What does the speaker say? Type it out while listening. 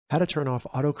How to turn off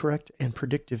autocorrect and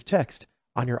predictive text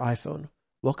on your iPhone.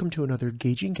 Welcome to another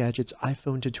Gauging Gadgets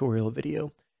iPhone tutorial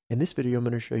video. In this video, I'm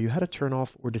going to show you how to turn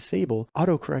off or disable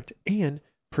autocorrect and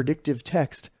predictive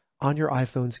text on your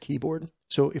iPhone's keyboard.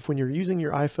 So if when you're using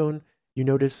your iPhone, you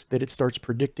notice that it starts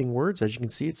predicting words, as you can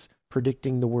see, it's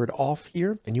predicting the word off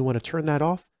here, and you want to turn that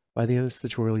off, by the end of this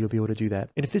tutorial, you'll be able to do that.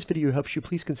 And if this video helps you,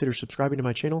 please consider subscribing to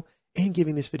my channel and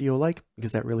giving this video a like,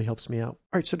 because that really helps me out.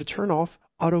 All right, so to turn off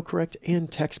autocorrect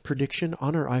and text prediction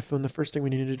on our iPhone, the first thing we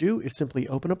need to do is simply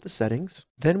open up the settings.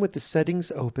 Then with the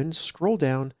settings open, scroll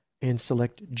down and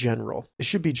select General. It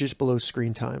should be just below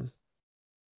Screen Time.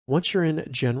 Once you're in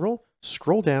General,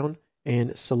 scroll down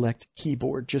and select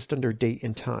Keyboard just under Date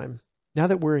and Time. Now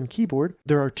that we're in Keyboard,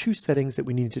 there are two settings that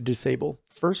we need to disable.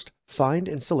 First, find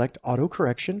and select auto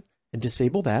correction and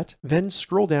disable that. Then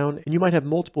scroll down, and you might have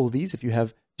multiple of these if you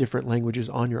have different languages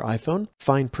on your iPhone.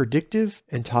 Find predictive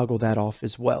and toggle that off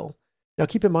as well. Now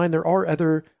keep in mind there are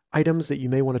other items that you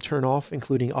may want to turn off,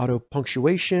 including auto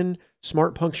punctuation,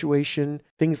 smart punctuation,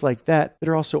 things like that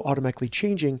are also automatically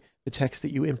changing the text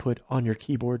that you input on your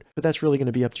keyboard, but that's really going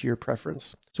to be up to your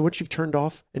preference. So once you've turned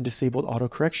off and disabled auto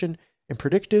correction and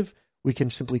predictive, we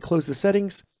can simply close the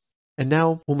settings. And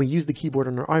now when we use the keyboard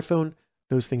on our iPhone,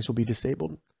 those things will be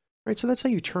disabled. All right, so that's how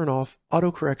you turn off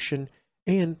auto correction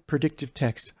and predictive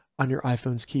text on your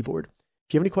iPhone's keyboard.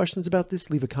 If you have any questions about this,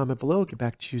 leave a comment below. I'll get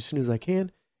back to you as soon as I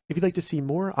can. If you'd like to see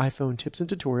more iPhone tips and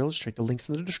tutorials, check the links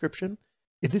in the description.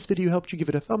 If this video helped you, give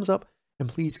it a thumbs up, and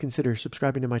please consider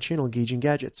subscribing to my channel, Gauging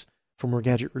Gadgets, for more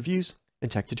gadget reviews and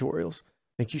tech tutorials.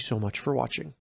 Thank you so much for watching.